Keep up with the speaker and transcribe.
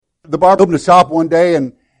the barber opened a shop one day,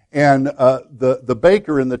 and the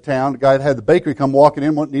baker in the town, the guy that had the bakery, come walking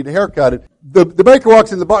in, wanting to need a haircut. The baker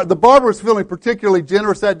walks in the bar. The barber was feeling particularly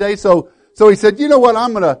generous that day, so he said, "You know what?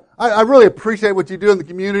 I really appreciate what you do in the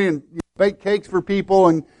community, and you bake cakes for people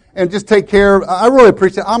and just take care. I really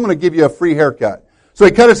appreciate it. I'm going to give you a free haircut." So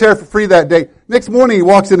he cut his hair for free that day. Next morning, he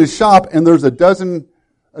walks in his shop, and there's a dozen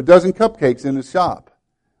cupcakes in his shop.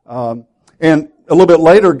 And a little bit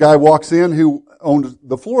later, a guy walks in who owns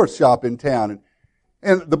the florist shop in town,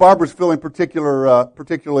 and the barber's feeling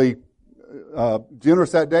particularly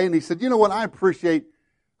generous that day, and he said, "You know what? I appreciate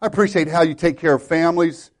how you take care of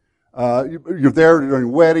families. You're there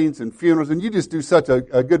during weddings and funerals, and you just do such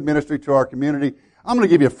a good ministry to our community. I'm going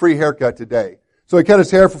to give you a free haircut today." So he cut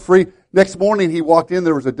his hair for free. Next morning, he walked in.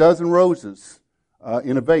 There was a dozen roses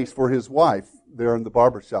in a vase for his wife there in the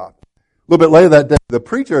barber shop. A little bit later that day, the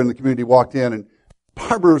preacher in the community walked in, and the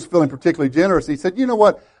barber was feeling particularly generous. He said, "You know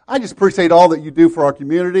what? I just appreciate all that you do for our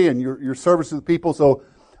community and your service to the people, so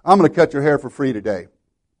I'm going to cut your hair for free today."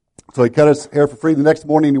 So he cut his hair for free. The next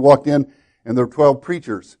morning, he walked in, and there were 12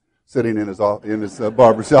 preachers sitting in his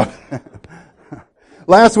barber shop.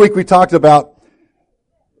 Last week, we talked about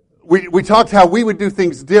we talked how we would do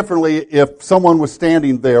things differently if someone was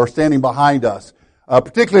standing there or standing behind us,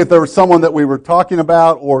 particularly if there was someone that we were talking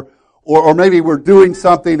about, or maybe we're doing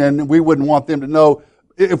something and we wouldn't want them to know.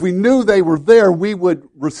 If we knew they were there, we would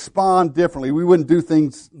respond differently. We wouldn't do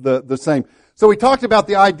things the same. So we talked about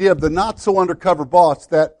the idea of the not so undercover boss,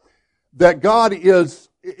 that God is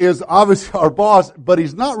obviously our boss, but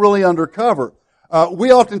He's not really undercover.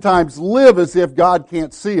 We oftentimes live as if God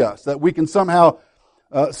can't see us, that we can somehow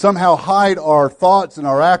hide our thoughts and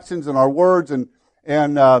our actions and our words, and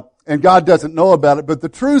God doesn't know about it. But the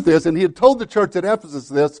truth is, and He had told the church at Ephesus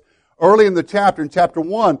this early in the chapter, in chapter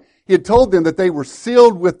 1, He had told them that they were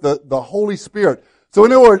sealed with the Holy Spirit. So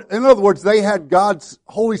in other words, they had God's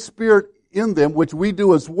Holy Spirit in them, which we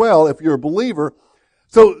do as well if you're a believer.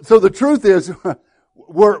 So the truth is,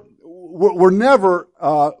 we're never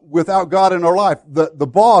without God in our life. The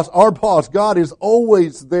boss, our boss, God is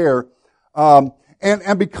always there.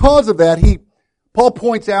 And because of that, Paul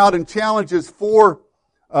points out and challenges here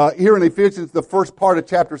in Ephesians, the first part of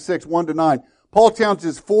chapter 6, 1-9. Paul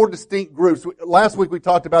challenges 4 distinct groups. Last week we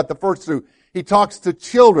talked about the first 2. He talks to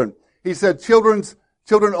children. He said, Children,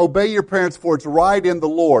 obey your parents, for it's right in the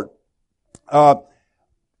Lord.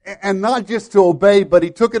 And not just to obey, but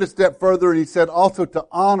he took it a step further, and he said also to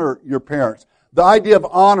honor your parents. The idea of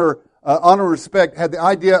honor and respect had the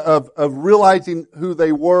idea of realizing who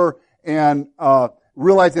they were and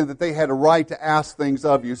realizing that they had a right to ask things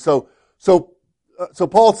of you. So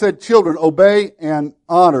Paul said, children, obey and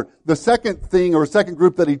honor. The second thing, or second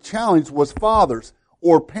group that he challenged, was fathers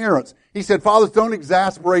or parents. He said, fathers, don't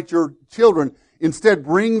exasperate your children. Instead,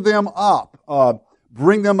 bring them up.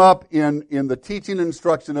 Bring them up in the teaching and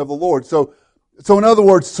instruction of the Lord. So in other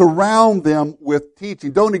words, surround them with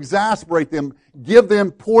teaching. Don't exasperate them. Give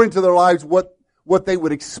them, pour into their lives what they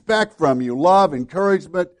would expect from you. Love,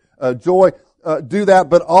 encouragement, joy. Do that,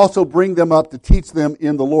 but also bring them up to teach them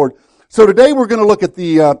in the Lord. So today we're going to look at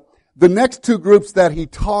the next 2 groups that he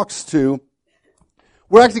talks to.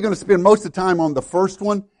 We're actually going to spend most of the time on the first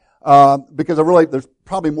one, because there's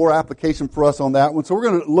probably more application for us on that one. So we're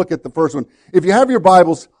going to look at the first one. If you have your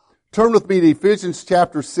Bibles, turn with me to Ephesians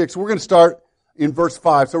chapter 6. We're going to start in verse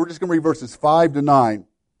 5. So we're just going to read verses 5-9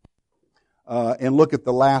 and look at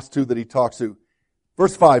the last 2 that he talks to.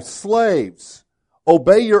 Verse 5, slaves,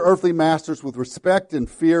 obey your earthly masters with respect and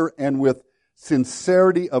fear and with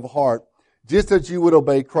sincerity of heart, just as you would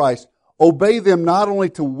obey Christ. Obey them not only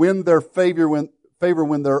to win their favor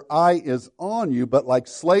when their eye is on you, but like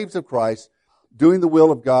slaves of Christ, doing the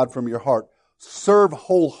will of God from your heart. Serve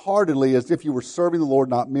wholeheartedly as if you were serving the Lord,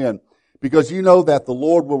 not men, because you know that the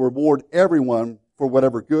Lord will reward everyone for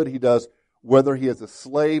whatever good he does, whether he is a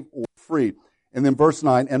slave or free. And then verse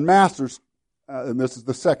 9, and masters, and this is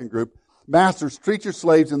the second group, masters, treat your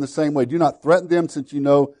slaves in the same way. Do not threaten them, since you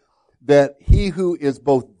know that he who is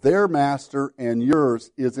both their master and yours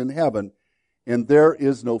is in heaven, and there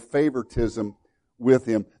is no favoritism with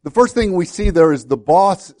him. The first thing we see there is the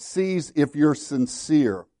boss sees if you're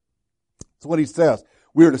sincere. That's what he says.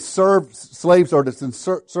 We are to serve, slaves are to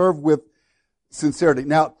serve with sincerity.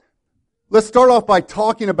 Now, let's start off by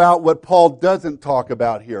talking about what Paul doesn't talk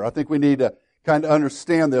about here. I think we need to kind of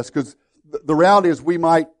understand this, because the reality is we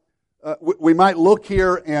might look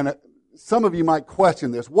here, and some of you might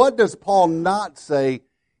question this. What does Paul not say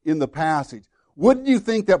in the passage? Wouldn't you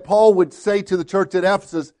think that Paul would say to the church at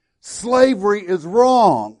Ephesus, slavery is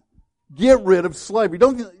wrong. Get rid of slavery.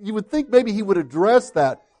 You would think maybe he would address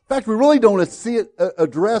that fact, we really don't see it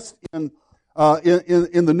addressed in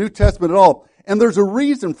the New Testament at all. And there's a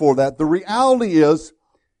reason for that. The reality is,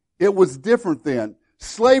 it was different then.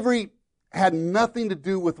 Slavery had nothing to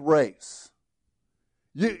do with race.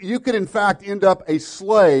 You could, in fact, end up a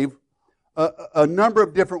slave a number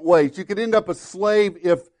of different ways. You could end up a slave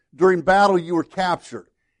if during battle you were captured,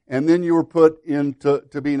 and then you were put into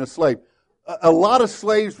being a slave. A lot of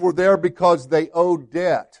slaves were there because they owed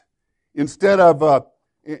debt. Instead of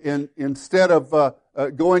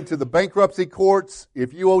going to the bankruptcy courts,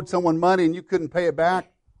 if you owed someone money and you couldn't pay it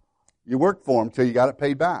back, you worked for them until you got it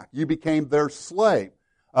paid back. You became their slave.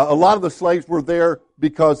 A lot of the slaves were there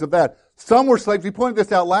because of that. Some were slaves. We pointed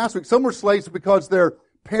this out last week. Some were slaves because their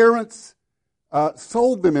parents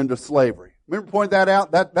sold them into slavery. Remember pointing that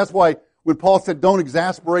out? That's why when Paul said, "Don't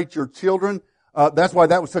exasperate your children," that's why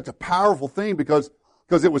that was such a powerful thing, because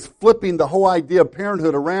it was flipping the whole idea of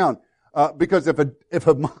parenthood around. Because if a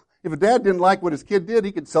dad didn't like what his kid did,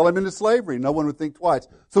 he could sell him into slavery. No one would think twice.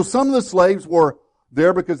 So some of the slaves were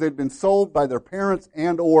there because they'd been sold by their parents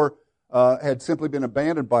and or had simply been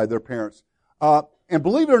abandoned by their parents. And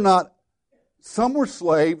believe it or not, some were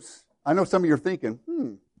slaves. I know some of you are thinking,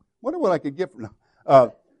 wonder what I could get from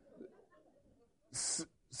them.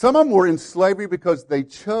 Some of them were in slavery because they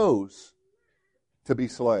chose to be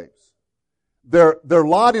slaves. Their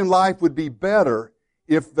lot in life would be better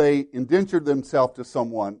if they indentured themselves to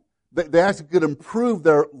someone. They actually could improve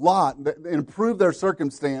their lot, improve their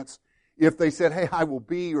circumstance, if they said, "Hey, I will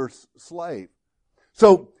be your slave."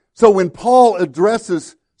 So when Paul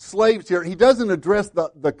addresses slaves here, he doesn't address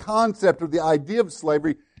the concept or the idea of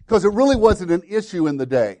slavery, because it really wasn't an issue in the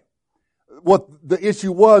day. What the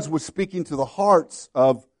issue was speaking to the hearts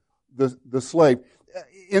of the slave.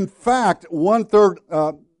 In fact,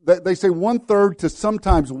 they say 1/3 to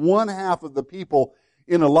sometimes 1/2 of the people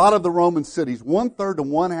in a lot of the Roman cities, 1/3 to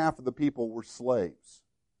 1/2 of the people were slaves.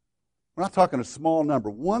 We're not talking a small number.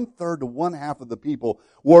 1/3 to 1/2 of the people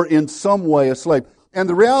were in some way a slave. And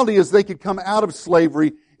the reality is they could come out of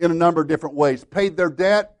slavery in a number of different ways. Paid their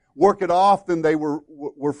debt, work it off, then they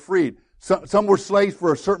were freed. Some were slaves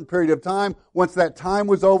for a certain period of time. Once that time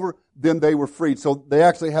was over, then they were freed. So they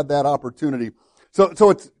actually had that opportunity. So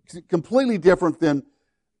it's completely different than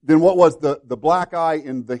what was the black eye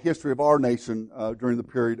in the history of our nation during the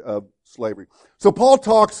period of slavery. So Paul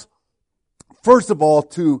talks, first of all,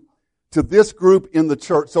 to this group in the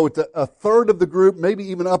church. So it's a third of the group, maybe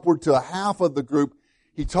even upward to a half of the group.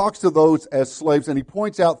 He talks to those as slaves, and he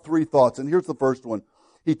points out 3 thoughts. And here's the first one.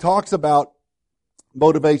 He talks about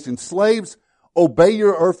motivation. Slaves, obey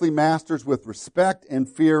your earthly masters with respect and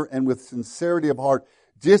fear and with sincerity of heart,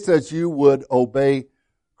 just as you would obey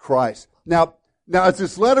Christ. Now, as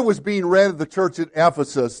this letter was being read at the church at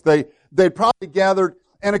Ephesus, they probably gathered,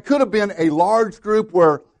 and it could have been a large group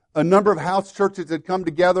where a number of house churches had come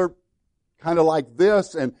together, kind of like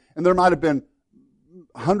this, and there might have been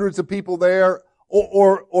hundreds of people there,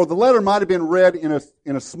 or the letter might have been read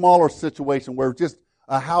in a smaller situation where just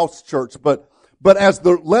a house church. But as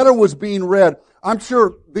the letter was being read, I'm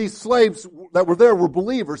sure these slaves that were there were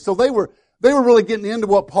believers, so they were really getting into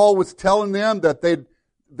what Paul was telling them, that they'd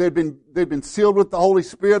been sealed with the Holy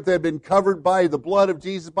Spirit. They'd been covered by the blood of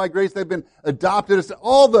Jesus, by grace. They'd been adopted.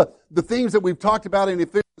 All the things that we've talked about in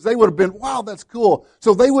Ephesians, they would have been, wow, that's cool.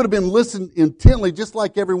 So they would have been listened intently, just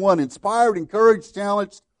like everyone, inspired, encouraged,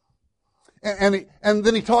 challenged. And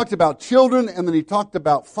then he talked about children, and then he talked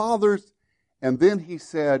about fathers, and then he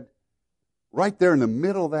said, right there in the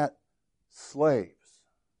middle of that, slaves.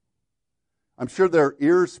 I'm sure their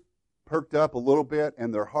ears perked up a little bit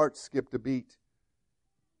and their hearts skipped a beat.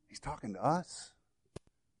 He's talking to us.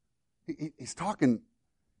 He's talking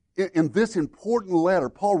in this important letter.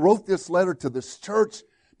 Paul wrote this letter to this church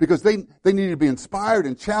because they needed to be inspired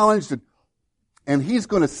and challenged. And he's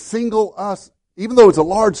going to single us, even though it's a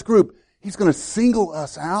large group, he's going to single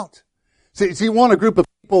us out. See, you want a group of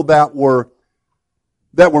people that were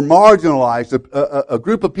marginalized, a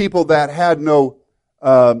group of people that had no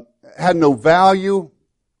value,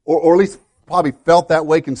 or at least probably felt that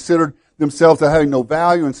way, considered themselves as having no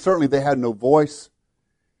value, and certainly they had no voice.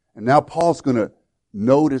 And now Paul's going to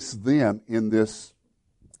notice them in this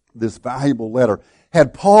valuable letter.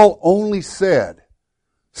 Had Paul only said,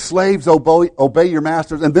 slaves, obey your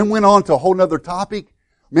masters, and then went on to a whole other topic,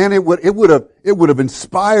 man, it would have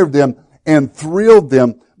inspired them and thrilled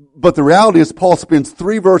them. But the reality is Paul spends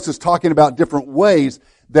 3 verses talking about different ways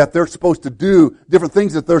that they're supposed to do, different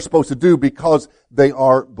things that they're supposed to do because they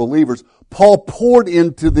are believers. Paul poured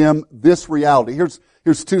into them this reality. Here's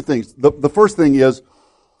 2 things. The first thing is,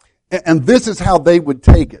 and this is how they would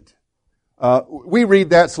take it. We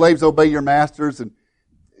read that, slaves, obey your masters, and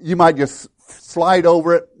you might just slide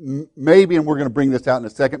over it, maybe, and we're going to bring this out in a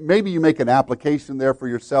second. Maybe you make an application there for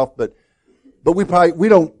yourself, but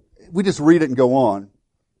we just read it and go on.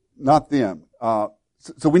 Not them.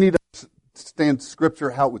 So we need to understand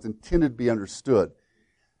Scripture how it was intended to be understood.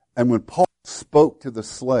 And when Paul spoke to the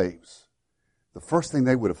slaves, the first thing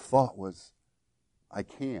they would have thought was, I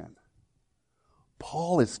can.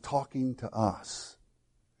 Paul is talking to us.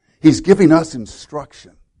 He's giving us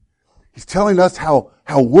instruction. He's telling us how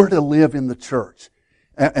we're to live in the church.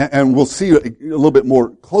 And we'll see a little bit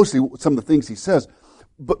more closely some of the things he says.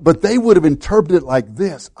 But they would have interpreted it like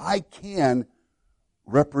this: I can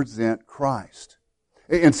represent Christ.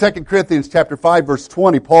 In 2 Corinthians chapter 5, verse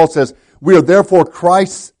 20, Paul says, we are therefore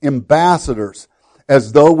Christ's ambassadors,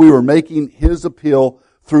 as though we were making his appeal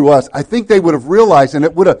through us. I think they would have realized, and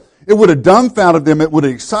it would have dumbfounded them, it would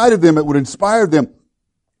have excited them, it would have inspired them,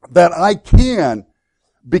 that I can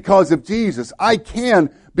because of Jesus. I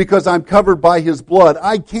can because I'm covered by his blood.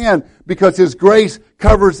 I can because his grace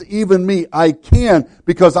covers even me. I can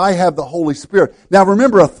because I have the Holy Spirit. Now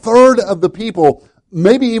remember, a third of the people,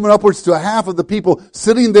 maybe even upwards to a half of the people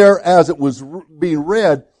sitting there as it was being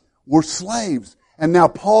read, were slaves. And now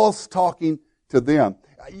Paul's talking to them.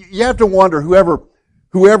 You have to wonder, whoever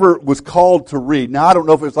was called to read. Now I don't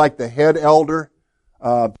know if it was like the head elder.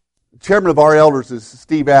 Chairman of our elders is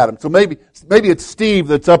Steve Adams. So maybe it's Steve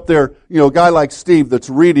that's up there, a guy like Steve that's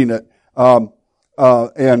reading it. And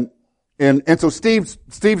so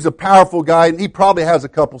Steve's a powerful guy, and he probably has a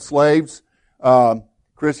couple slaves.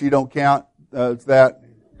 Chris, you don't count that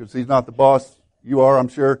because he's not the boss. You are, I'm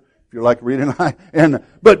sure, if you're like reading.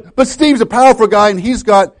 But Steve's a powerful guy, and he's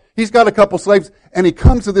got a couple slaves, and he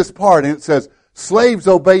comes to this part, and it says, "Slaves,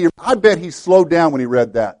 obey your." I bet he slowed down when he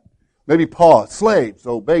read that. Maybe pause. Slaves,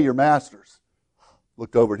 obey your masters.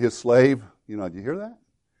 Looked over at his slave. Did you hear that?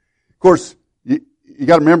 Of course, you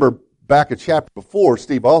got to remember back a chapter before,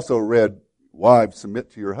 Steve also read, "Wives,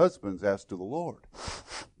 submit to your husbands as to the Lord."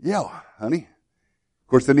 Yeah, honey. Of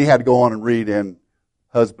course, then he had to go on and read, "And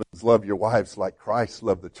husbands, love your wives like Christ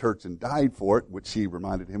loved the church and died for it," which he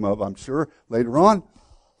reminded him of, I'm sure, later on.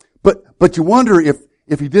 But you wonder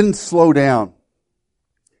if he didn't slow down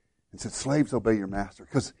and said, "Slaves, obey your master,"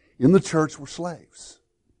 because in the church were slaves.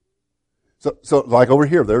 So like over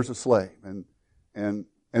here, there's a slave, and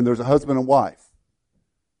there's a husband and wife.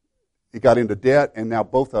 He got into debt, and now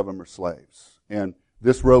both of them are slaves. And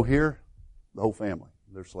this row here, the whole family,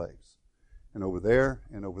 they're slaves. And over there,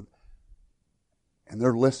 and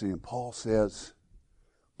they're listening. And Paul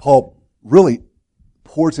really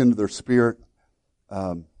pours into their spirit,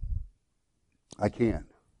 I can.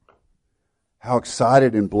 How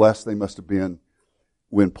excited and blessed they must have been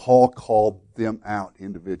when Paul called them out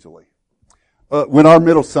individually. When our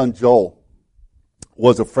middle son, Joel,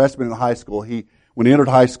 was a freshman in high school, when he entered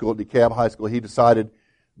high school, at DeKalb High School, he decided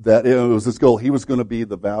that it was his goal. He was going to be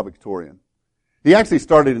the valedictorian. He actually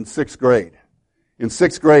started in 6th grade. In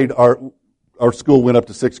 6th grade, our school went up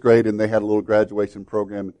to 6th grade, and they had a little graduation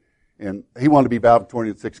program, and he wanted to be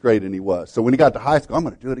valedictorian in 6th grade, and he was. So when he got to high school, I'm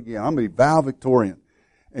going to do it again. I'm going to be valedictorian.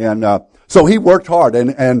 And so he worked hard,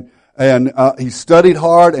 and he studied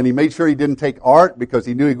hard, and he made sure he didn't take art because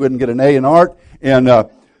he knew he wouldn't get an A in art. And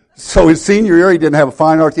so his senior year, he didn't have a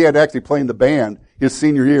fine arts. He had to actually play in the band his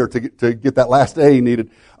senior year to get that last A he needed.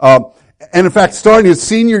 And in fact, starting his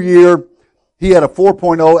senior year, he had a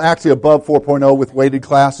 4.0, actually above 4.0 with weighted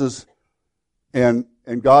classes. And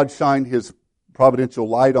God shined his providential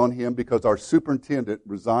light on him because our superintendent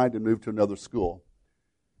resigned and moved to another school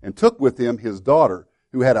and took with him his daughter,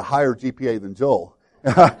 who had a higher GPA than Joel.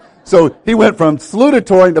 So he went from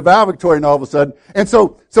salutatorian to valedictorian all of a sudden. And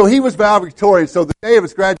so he was valedictorian. So the day of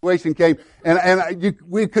his graduation came, and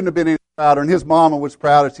we couldn't have been any prouder. And his mama was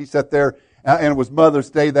proud as she sat there, and it was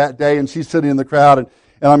Mother's Day that day, and she's sitting in the crowd, and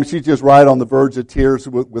I mean, she's just right on the verge of tears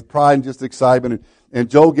with pride and just excitement. And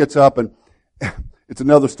Joel gets up, and it's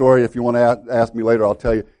another story. If you want to ask me later, I'll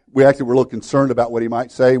tell you. We actually were a little concerned about what he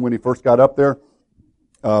might say when he first got up there.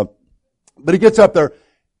 But he gets up there,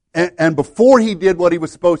 and before he did what he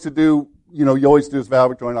was supposed to do, you always do his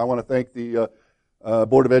valedictorian. I want to thank the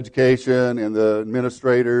Board of Education and the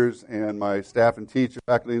administrators and my staff and teachers,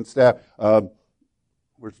 faculty and staff.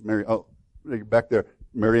 Where's Mary? Oh, back there.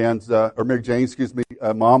 Mary Jane,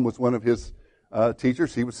 mom was one of his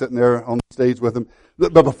teachers. He was sitting there on the stage with him.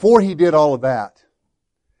 But before he did all of that,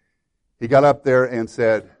 he got up there and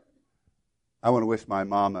said, "I want to wish my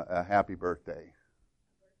mom a happy birthday."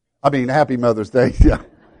 Happy Mother's Day. Yeah.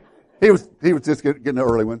 He was just getting an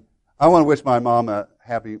early one. "I want to wish my mom a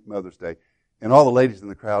happy Mother's Day." And all the ladies in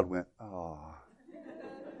the crowd went, "Oh."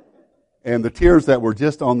 And the tears that were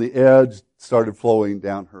just on the edge started flowing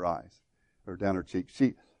down her eyes, or down her cheeks.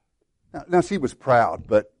 Now she was proud,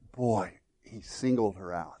 but boy, he singled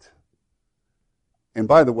her out. And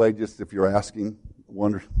by the way, just if you're asking,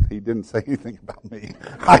 wonder he didn't say anything about me.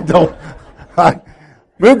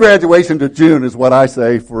 Move graduation to June is what I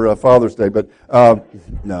say for Father's Day, but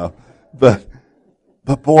no. But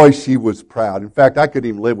boy, she was proud. In fact, I couldn't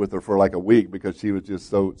even live with her for like a week because she was just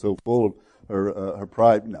so full of her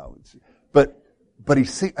pride. No, but he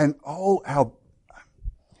see, and how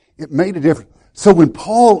it made a difference. So when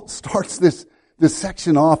Paul starts this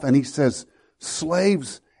section off and he says,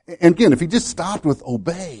 slaves, and again, if he just stopped with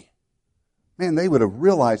obey, man, they would have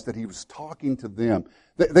realized that he was talking to them.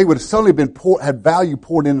 They would have suddenly had value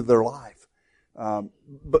poured into their life.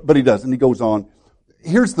 But he doesn't. He goes on.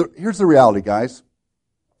 Here's the reality, guys.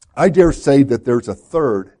 I dare say that there's a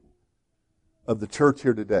third of the church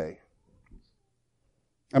here today.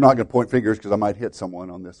 I'm not going to point fingers because I might hit someone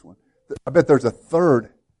on this one. I bet there's a third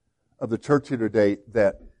of the church here today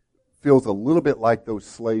that feels a little bit like those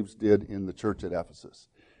slaves did in the church at Ephesus.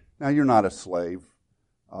 Now, you're not a slave,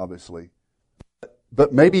 obviously.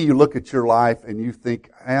 But maybe you look at your life and you think,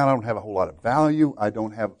 I don't have a whole lot of value. I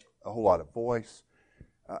don't have a whole lot of voice.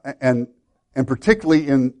 And particularly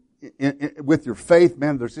in with your faith,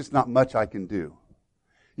 man, there's just not much I can do.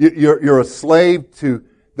 You're a slave to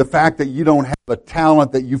the fact that you don't have a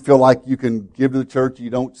talent that you feel like you can give to the church.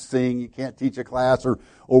 You don't sing, you can't teach a class or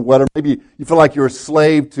whatever. Maybe you feel like you're a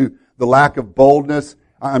slave to the lack of boldness.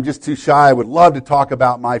 I'm just too shy. I would love to talk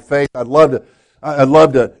about my faith. I'd love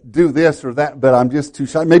to do this or that, but I'm just too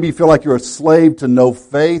shy. Maybe you feel like you're a slave to no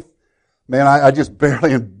faith. Man, I just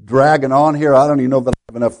barely am dragging on here. I don't even know that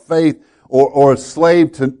I have enough faith. Or a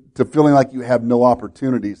slave to feeling like you have no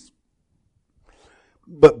opportunities.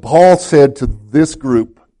 But Paul said to this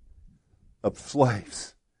group of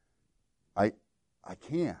slaves, I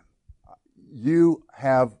can. You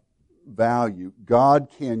have value. God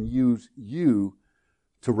can use you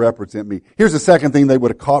to represent me. Here's the second thing they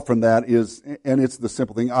would have caught from that is, and it's the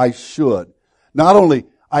simple thing, I should. Not only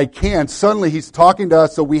I can, suddenly he's talking to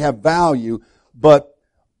us so we have value, but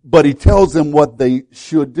he tells them what they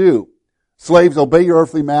should do. Slaves, obey your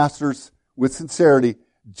earthly masters with sincerity,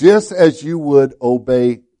 just as you would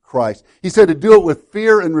obey Christ. He said to do it with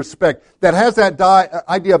fear and respect. That has that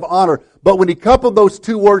idea of honor. But when he coupled those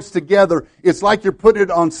two words together, it's like you're putting it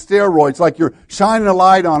on steroids, like you're shining a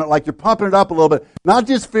light on it, like you're pumping it up a little bit. Not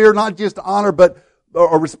just fear, not just honor,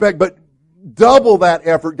 or respect, but double that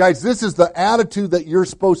effort. Guys, this is the attitude that you're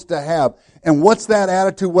supposed to have. And what's that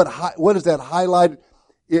attitude? What is that highlighted?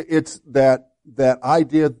 It's that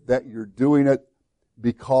idea that you're doing it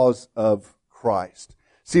because of Christ.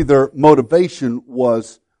 See, their motivation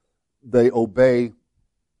was they obey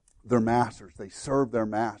their masters. They serve their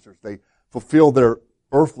masters. They fulfill their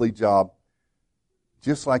earthly job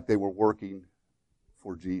just like they were working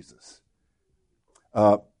for Jesus.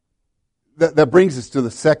 That brings us to the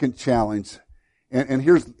second challenge. And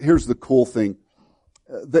here's the cool thing.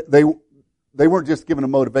 They weren't just given a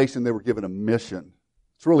motivation, they were given a mission.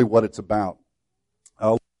 It's really what it's about.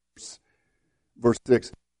 Verse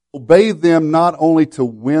 6. Obey them not only to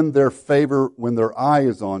win their favor when their eye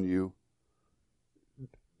is on you.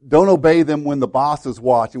 Don't obey them when the boss is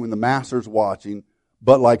watching, when the master's watching,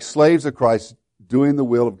 but like slaves of Christ, doing the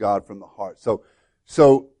will of God from the heart.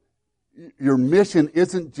 So your mission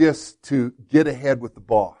isn't just to get ahead with the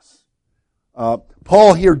boss.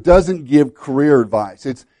 Paul here doesn't give career advice.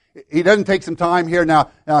 He doesn't take some time here. Now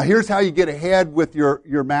here's how you get ahead with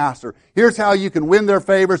your master. Here's how you can win their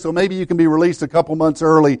favor so maybe you can be released a couple months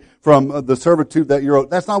early from the servitude that you're owed.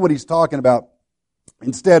 That's not what he's talking about.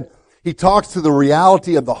 Instead, he talks to the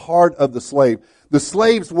reality of the heart of the slave. The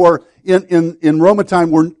slaves were, in Roman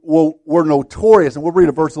time, were notorious, and we'll read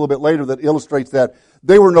a verse a little bit later that illustrates that.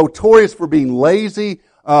 They were notorious for being lazy,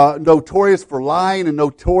 notorious for lying, and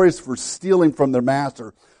notorious for stealing from their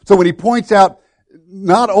master. So when he points out,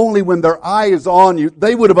 not only when their eye is on you,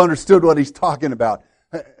 they would have understood what he's talking about.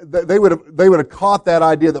 They would have caught that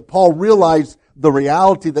idea that Paul realized the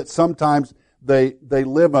reality that sometimes they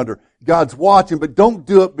live under. God's watching, but don't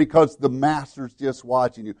do it because the master's just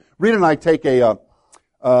watching you. Rita and I take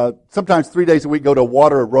sometimes 3 days a week, go to a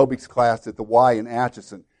water aerobics class at the Y in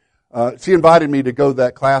Atchison. She invited me to go to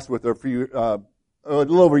that class with her a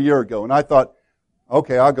little over a year ago, and I thought,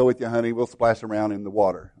 okay, I'll go with you, honey. We'll splash around in the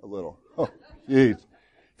water a little. Oh, jeez. If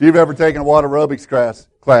you've ever taken a water aerobics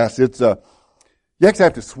class, it's you actually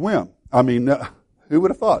have to swim. I mean, who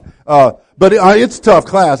would have thought? But it's a tough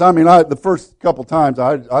class. I mean, the first couple times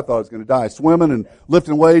I thought I was going to die, swimming and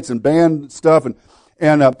lifting weights and band stuff,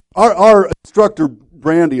 and our instructor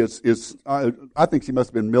Brandy is I think she must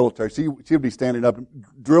have been military. She would be standing up,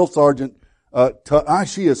 drill sergeant.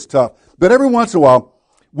 She is tough. But every once in a while,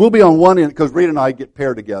 we'll be on one end, because Rita and I get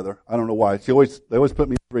paired together. I don't know why. They always put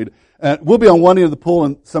me with Rita. And we'll be on one end of the pool,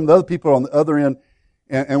 and some of the other people are on the other end,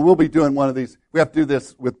 and we'll be doing one of these. We have to do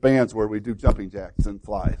this with bands where we do jumping jacks and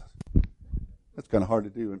flies. That's kind of hard to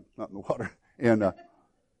do and not in the water.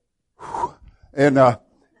 And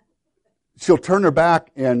she'll turn her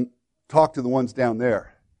back and talk to the ones down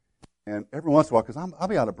there. And every once in a while, because I'll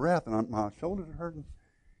be out of breath and my shoulders are hurting.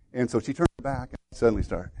 And so she turns back and suddenly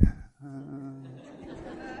start.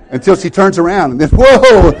 Until she turns around and then,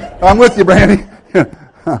 whoa, I'm with you, Brandy.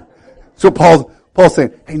 So Paul's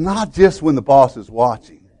saying, hey, not just when the boss is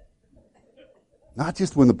watching. Not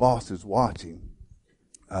just when the boss is watching.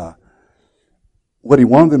 What he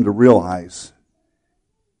wanted them to realize,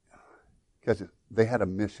 because they had a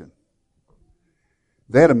mission.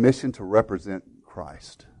 They had a mission to represent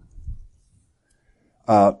Christ.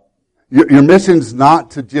 Your mission's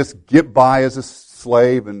not to just get by as a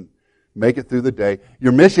slave and make it through the day.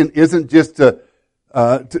 Your mission isn't just to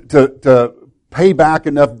pay back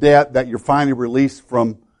enough debt that you're finally released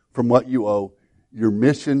from what you owe. Your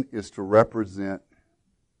mission is to represent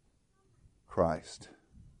Christ.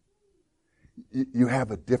 You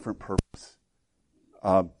have a different purpose.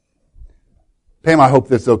 Pam, I hope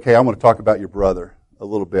this is okay. I want to talk about your brother a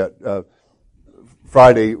little bit.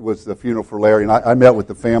 Friday was the funeral for Larry, and I met with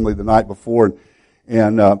the family the night before,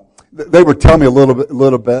 and they were telling me a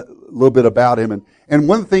little bit about him. And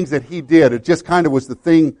one of the things that he did, it just kind of was the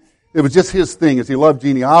thing. It was just his thing, is he loved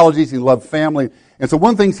genealogies, he loved family, and so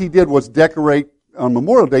one of the things he did was decorate on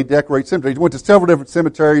Memorial Day, decorate cemeteries. He went to several different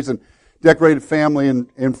cemeteries and decorated family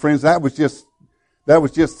and friends. That was just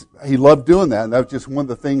he loved doing that, and that was just one of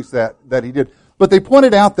the things that he did. But they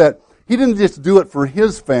pointed out that he didn't just do it for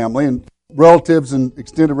his family and relatives and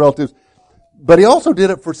extended relatives, but he also did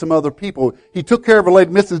it for some other people. He took care of a lady,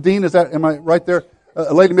 Mrs. Dean. Am I right there?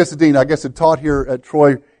 A lady, Mrs. Dean, I guess had taught here at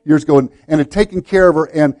Troy years ago and had taken care of her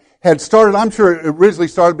and had started, I'm sure it originally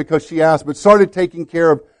started because she asked, but started taking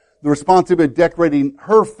care of the responsibility of decorating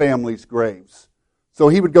her family's graves. So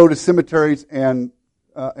he would go to cemeteries and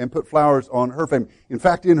put flowers on her family. In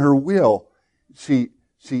fact, in her will, she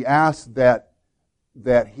asked that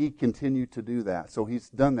he continue to do that. So he's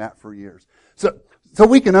done that for years. So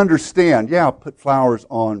we can understand, I'll put flowers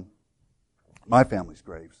on my family's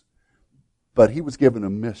graves. But he was given a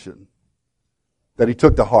mission that he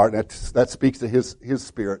took to heart. That speaks to his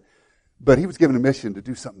spirit. But he was given a mission to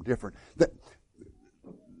do something different.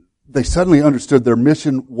 They suddenly understood their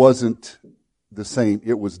mission wasn't the same.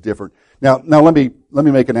 It was different. Now let me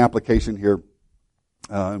make an application here,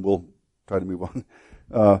 and we'll try to move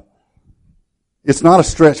on. It's not a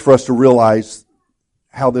stretch for us to realize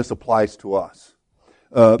how this applies to us.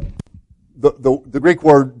 The Greek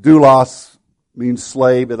word doulos means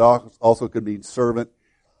slave. It also could mean servant.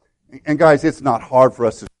 And guys, it's not hard for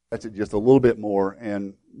us to stretch it just a little bit more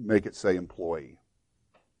and make it say employee.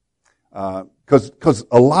 Because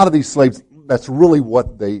a lot of these slaves, that's really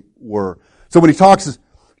what they were. So when he talks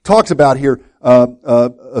about here,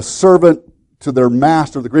 a servant to their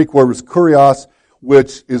master, the Greek word was kurios,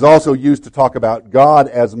 which is also used to talk about God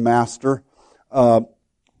as master.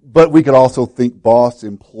 But we could also think boss,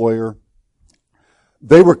 employer.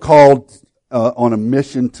 They were called on a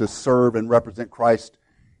mission to serve and represent Christ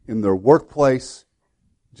in their workplace,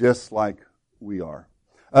 just like we are.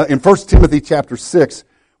 In 1 Timothy chapter 6,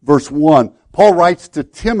 verse 1, Paul writes to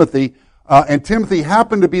Timothy, and Timothy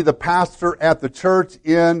happened to be the pastor at the church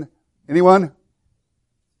in, anyone?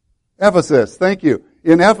 Ephesus. Thank you.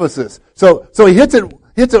 In Ephesus. So he hits it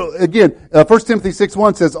again. 1 Timothy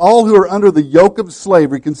 6:1 says, all who are under the yoke of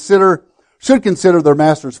slavery should consider their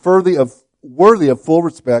masters worthy of full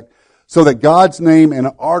respect, so that God's name and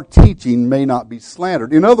our teaching may not be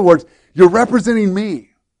slandered. In other words, you're representing me.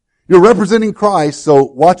 You're representing Christ, so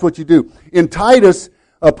watch what you do. In Titus,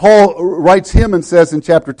 Paul writes him and says in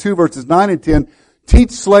chapter 2, verses 9 and 10,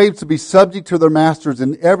 teach slaves to be subject to their masters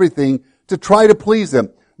in everything, to try to please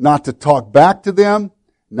them, not to talk back to them,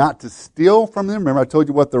 not to steal from them. Remember I told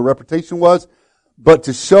you what their reputation was? But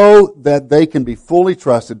to show that they can be fully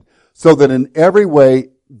trusted, so that in every way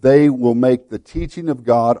they will make the teaching of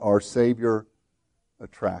God, our Savior,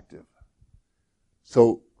 attractive.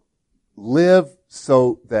 So live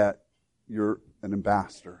so that you're an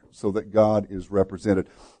ambassador, so that God is represented.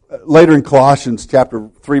 Later in Colossians chapter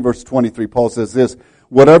 3, verse 23, Paul says this,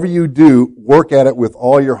 whatever you do, work at it with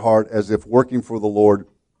all your heart as if working for the Lord,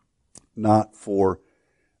 not for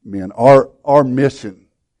men. Our mission,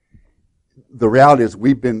 the reality is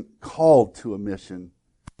we've been called to a mission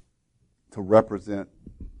to represent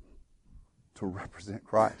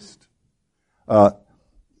Christ.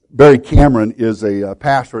 Barry Cameron is a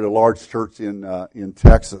pastor at a large church in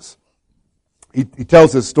Texas. He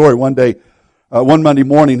tells this story. One day, one Monday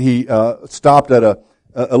morning, he stopped at a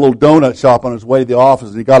little donut shop on his way to the office,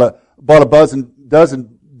 and he bought a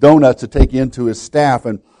dozen donuts to take into his staff.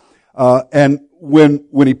 And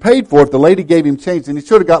when he paid for it, the lady gave him change, and he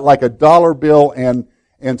should have got like a $1 bill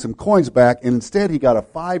and some coins back, and instead he got a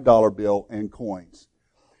 $5 bill and coins.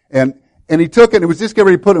 And he took it, and he was just getting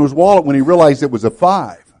ready to put it in his wallet when he realized it was a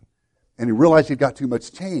 5. And he realized he'd got too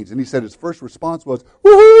much change. And he said his first response was,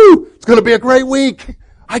 "Woohoo! It's going to be a great week.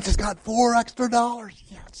 I just got $4 extra.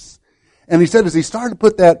 Yes." And he said as he started to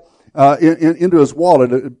put that into his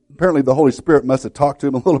wallet, apparently the Holy Spirit must have talked to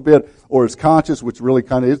him a little bit, or his conscience, which really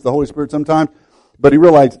kind of is the Holy Spirit sometimes. But he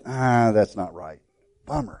realized, that's not right.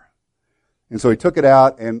 Bummer. And so he took it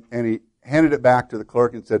out and he handed it back to the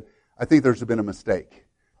clerk and said, "I think there's been a mistake.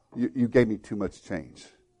 You gave me too much change."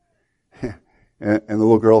 And the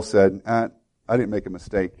little girl said, "I didn't make a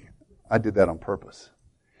mistake. I did that on purpose.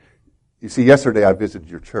 You see, yesterday I visited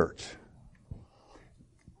your church.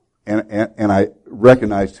 And I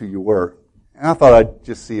recognized who you were. And I thought I'd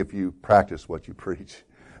just see if you practice what you preach."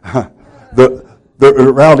 The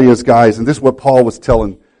reality is, guys, and this is what Paul was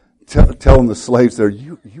telling the slaves there,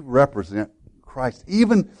 you represent Christ.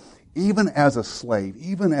 Even as a slave,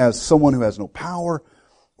 even as someone who has no power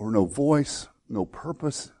or no voice, no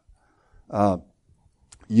purpose,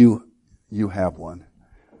 you have one.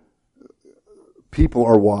 People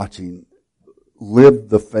are watching. Live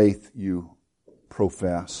the faith you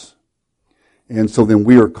profess. And so then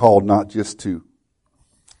we are called not just to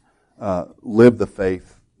live the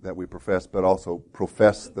faith that we profess, but also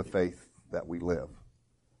profess the faith that we live.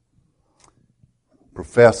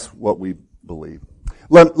 Profess what we believe.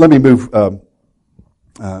 Let me move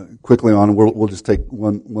quickly on. We'll just take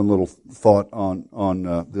one little thought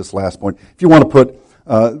on this last point. If you want to put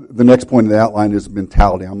the next point in the outline is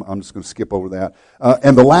mentality. I'm just going to skip over that.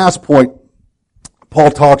 And the last point Paul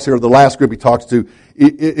talks here, the last group he talks to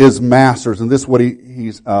is masters, and this is what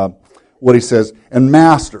he says. And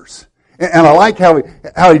masters, and I like how he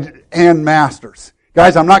and masters,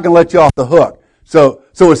 guys. I'm not going to let you off the hook. So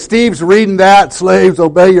as Steve's reading that, slaves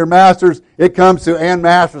obey your masters, it comes to and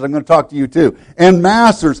masters. I'm going to talk to you too. And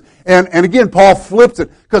masters, and again Paul flips it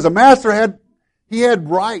because a master had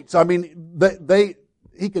rights. I mean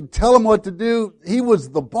he could tell them what to do. He was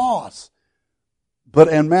the boss. But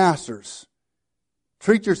and masters,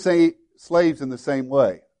 treat your slaves in the same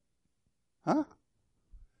way. Huh?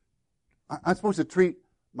 I'm supposed to treat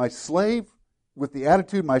my slave with the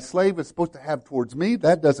attitude my slave is supposed to have towards me?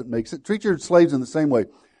 That doesn't make sense. Treat your slaves in the same way.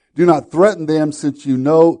 Do not threaten them, since you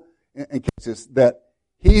know, and catch this, that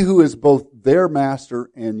he who is both their master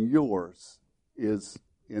and yours is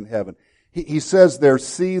in heaven. He says there,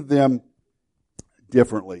 see them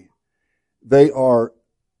differently. They are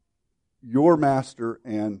your master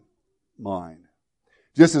and mine.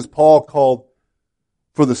 Just as Paul called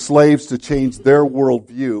for the slaves to change their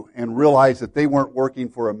worldview and realize that they weren't working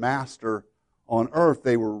for a master on earth,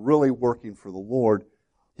 they were really working for the Lord.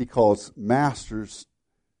 He calls masters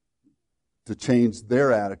to change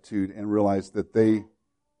their attitude and realize that they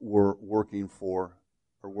were working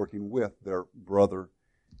with their brother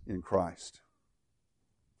in Christ.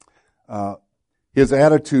 His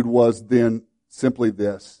attitude was then simply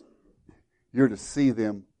this: you're to see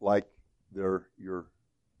them like they're your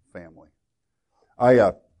family.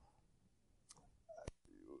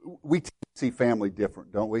 We see family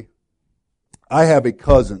different, don't we? I have a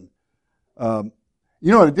cousin. It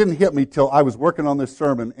didn't hit me till I was working on this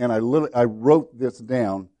sermon, and I wrote this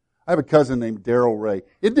down. I have a cousin named Darrell Ray.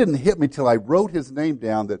 It didn't hit me till I wrote his name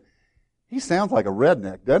down that he sounds like a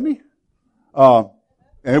redneck, doesn't he?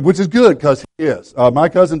 Which is good because he is. My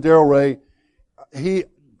cousin Darrell Ray.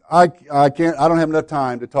 I don't have enough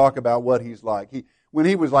time to talk about what he's like. When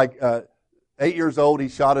he was like 8 years old, he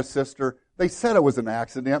shot his sister. They said it was an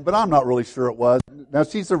accident, but I'm not really sure it was. Now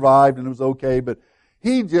she survived and it was okay, but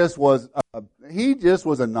he just was a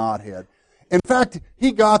knothead. In fact,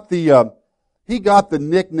 he got the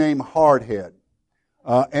nickname Hardhead,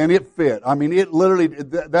 and it fit. I mean, it literally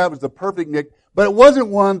that was the perfect nick. But it wasn't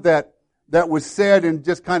one that was said and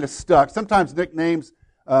just kind of stuck. Sometimes nicknames.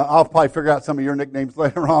 I'll probably figure out some of your nicknames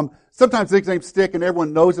later on. Sometimes nicknames stick and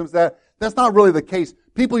everyone knows them as that. That's not really the case.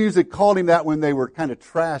 People usually called him that when they were kind of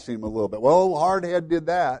trashing him a little bit. Well, Hardhead did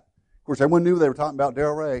that. Of course, everyone knew they were talking about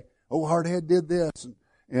Darrell Ray. Oh, Hardhead did this.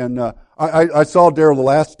 And I saw Darrell the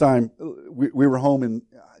last time we were home in,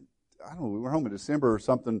 we were home in December or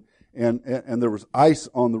something, and there was ice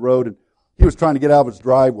on the road, and he was trying to get out of his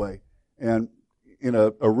driveway. and in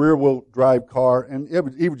a rear-wheel drive car, and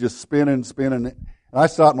he was just spinning. And I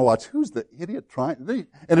stopped and watched, who's the idiot trying?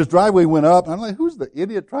 And his driveway went up, and I'm like, who's the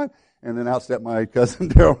idiot trying? And then out stepped my cousin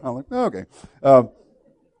Daryl. I'm like, oh, okay.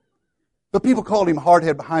 But people called him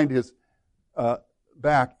hardhead behind his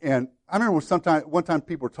back. And I remember one time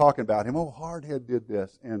people were talking about him. Oh, hardhead did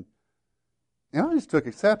this. And I just took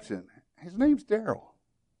exception. His name's Daryl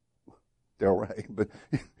Ray. But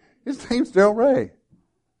his name's Daryl Ray.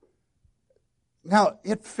 Now,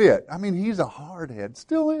 it fit. I mean, he's a hardhead.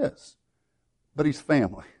 Still is. But he's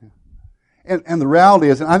family. And the reality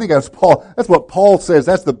is, and I think that's what Paul says.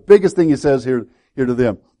 That's the biggest thing he says here to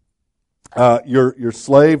them. Your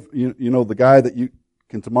slave, you know, the guy that you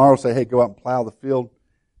can tomorrow say, hey, go out and plow the field.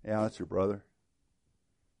 Yeah, that's your brother.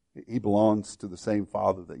 He belongs to the same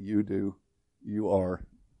father that you do. You are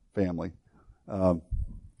family.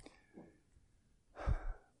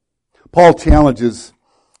 Paul challenges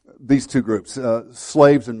these two groups,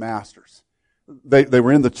 slaves and masters. They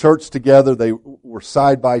were in the church together. They were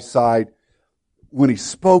side by side. When he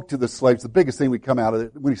spoke to the slaves, the biggest thing would come out of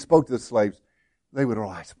it, when he spoke to the slaves, they would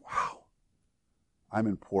realize, wow, I'm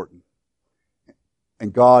important.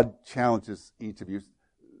 And God challenges each of you.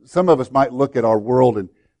 Some of us might look at our world and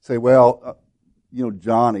say, well,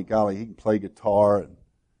 Johnny, golly, he can play guitar, and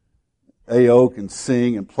A.O. can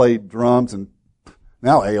sing and play drums, and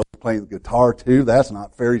now A.O. is playing the guitar too. That's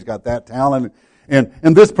not fair. He's got that talent. And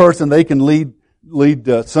this person, they can lead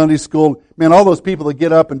Sunday school. Man, all those people that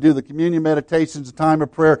get up and do the communion meditations, the time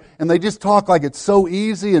of prayer, and they just talk like it's so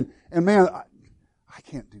easy. And man, I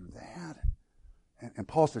can't do that. And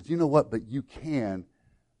Paul says, you know what? But you can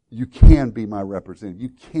be my representative. You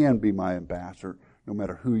can be my ambassador, no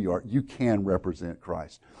matter who you are. You can represent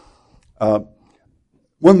Christ.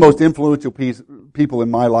 One of the most influential people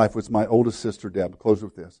in my life was my oldest sister, Deb. I'll close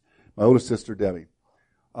with this. My oldest sister, Debbie.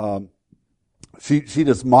 She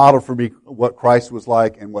just modeled for me what Christ was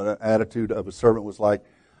like and what an attitude of a servant was like.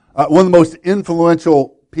 One of the most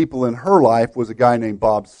influential people in her life was a guy named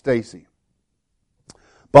Bob Stacy.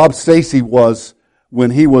 Bob Stacy was,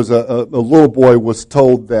 when he was a little boy, was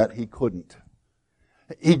told that he couldn't.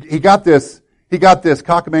 He got this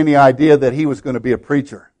cockamamie idea that he was going to be a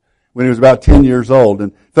preacher when he was about 10 years old,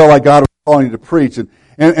 and felt like God was calling him to preach.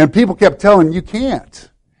 And people kept telling him, you can't.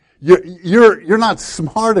 You're not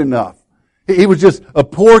smart enough. He was just a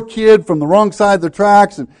poor kid from the wrong side of the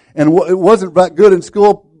tracks, and it wasn't that good in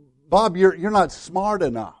school. Bob, you're not smart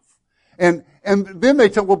enough. And then they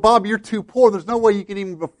tell, well, Bob, you're too poor. There's no way you can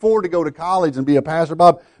even afford to go to college and be a pastor.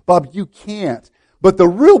 Bob, you can't. But the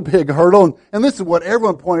real big hurdle, and this is what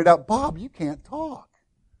everyone pointed out, Bob, you can't talk.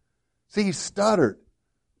 See, he stuttered.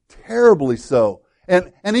 Terribly so.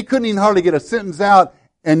 And he couldn't even hardly get a sentence out,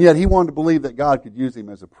 and yet he wanted to believe that God could use him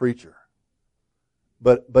as a preacher.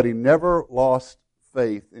 But he never lost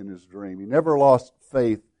faith in his dream. He never lost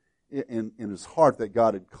faith in his heart that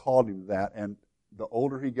God had called him to that. And the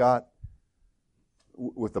older he got,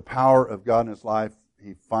 with the power of God in his life,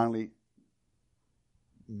 he finally,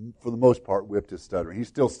 for the most part, whipped his stuttering. He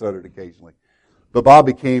still stuttered occasionally. But Bob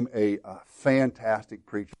became a fantastic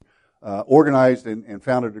preacher. Organized and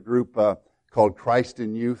founded a group called Christ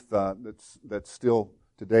in Youth that's still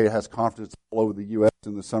today has conferences all over the U.S.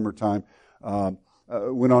 in the summertime.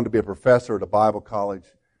 Went on to be a professor at a Bible college.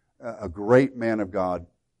 A great man of God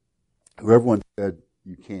who everyone said,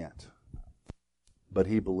 you can't. But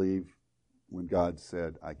he believed when God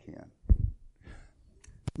said, I can.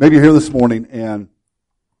 Maybe you're here this morning and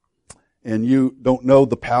you don't know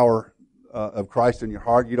the power of Christ in your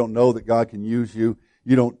heart. You don't know that God can use you.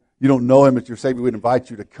 You don't know Him as your Savior. We'd invite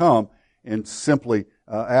you to come and simply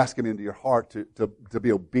ask Him into your heart to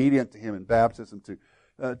be obedient to Him in baptism,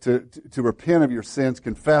 to repent of your sins,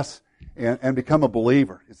 confess, and become a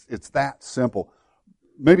believer. It's that simple.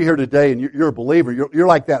 Maybe here today, and you're a believer. You're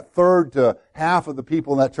like that third to half of the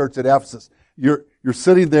people in that church at Ephesus. You're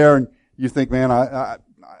sitting there and you think, man,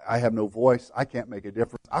 I have no voice. I can't make a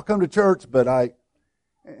difference. I'll come to church, but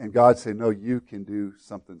and God said, no, you can do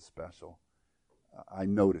something special. I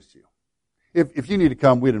notice you. If you need to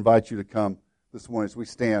come, we'd invite you to come this morning as we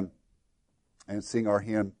stand and sing our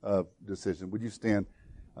hymn of decision. Would you stand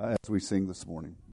as we sing this morning?